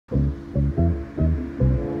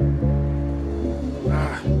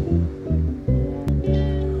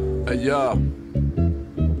Hey, yeah.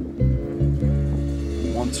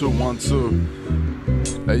 1, 2, 1,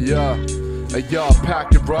 2. Hey, yeah. Hey, y'all,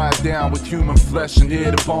 pack it right down with human flesh and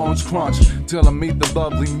hear the bones crunch. Till I meet the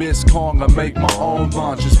lovely Miss Kong, I make my own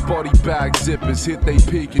lunch. It's body bag zippers, hit they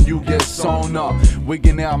peak and you get sewn up.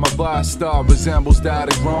 Wigging out my lifestyle resembles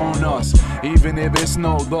that of grown us. Even if it's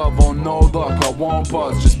no love or no luck, I won't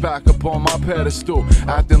buzz. Just back up on my pedestal,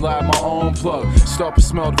 acting like my own plug. Stop and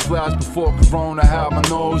smell the flowers before Corona had my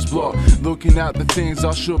nose blocked. Looking at the things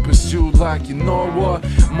I should pursue, like, you know what?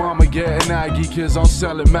 Mama getting aggy, cause I'm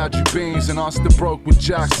selling magic beans. And I still broke with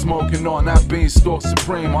Jack, smoking on that beanstalk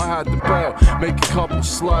supreme. I had to bail, make a couple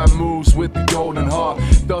slide moves with the golden heart.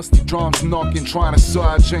 Dusty drums knocking, trying to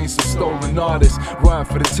sidechain some stolen artists. Right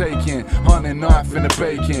for the taking, hunting knife in the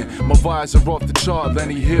bacon. My vibes are off the chart,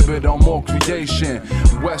 Lennie hibbert on more creation.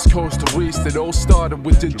 West Coast to East, it all started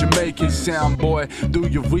with the Jamaican sound, boy. Do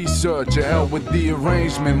your research, or hell with the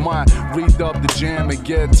arrangement. Might read up the jam and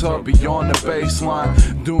get up beyond the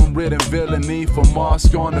baseline. Doing written villainy for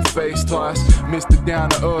mask on the face ties. Mr. Down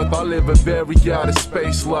to Earth, I live a very out of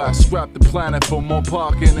space life. Scrap the planet for more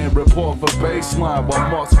parking and report for baseline. While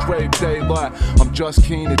Moss crave daylight, I'm just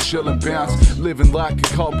keen to chill and bounce. Living like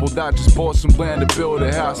a couple that just bought some land to build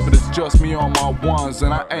a house. But it's just me on my ones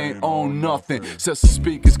and I ain't own nothing. Sets of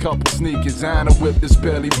speakers, couple sneakers, and a whip that's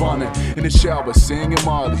barely running. In the shower singing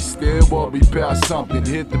Molly, still worry about something.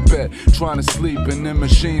 Hit the bed, trying to sleep and the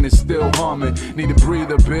machine is still humming. Need to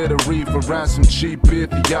breathe a bit of reefer around some cheap beer.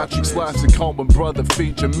 Theatrics, life's a Coleman brother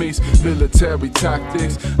feature meets military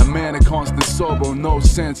tactics. A man in constant sorrow, no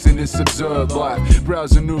sense in this absurd life.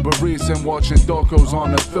 Browsing Uber Eats and watching docos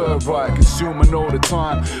on the third right. Consuming all the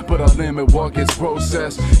time, but I limit what gets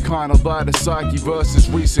processed. Kinda like the psyche versus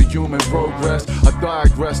recent human progress. I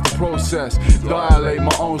digress the process, dilate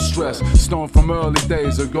my own stress. Stone from early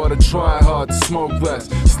days, I gotta try hard to smoke less.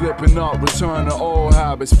 Slipping up, return to old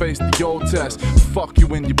habits, face the old test. Fuck you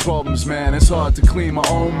and your problems, man, it's hard to clean my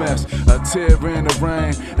own mess. A tear in the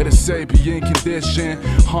rain, at a sapient condition.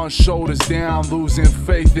 Hunch shoulders down, losing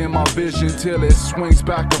faith in my vision. Till it swings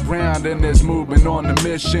back around and there's movement on the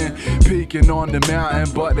mission. Peaking on the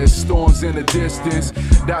mountain, but there's storms in the distance.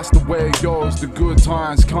 That's the way it goes, the good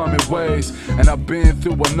times come in waves. And I've been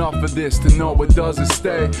through enough of this to know it doesn't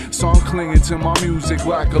stay. So I'm clinging to my music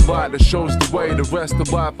like a light that shows the way. The rest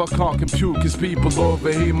of life I can't compute, cause people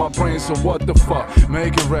overheat my brain. So what the fuck,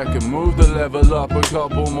 make a record, move the level up a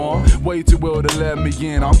couple more. Way too well to let me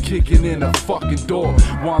in, I'm kicking in the fucking door.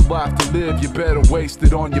 One life to live, you better waste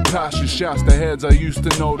it on your passion. Shouts to heads I used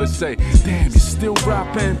to know to say, damn, you still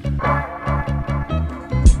rapping?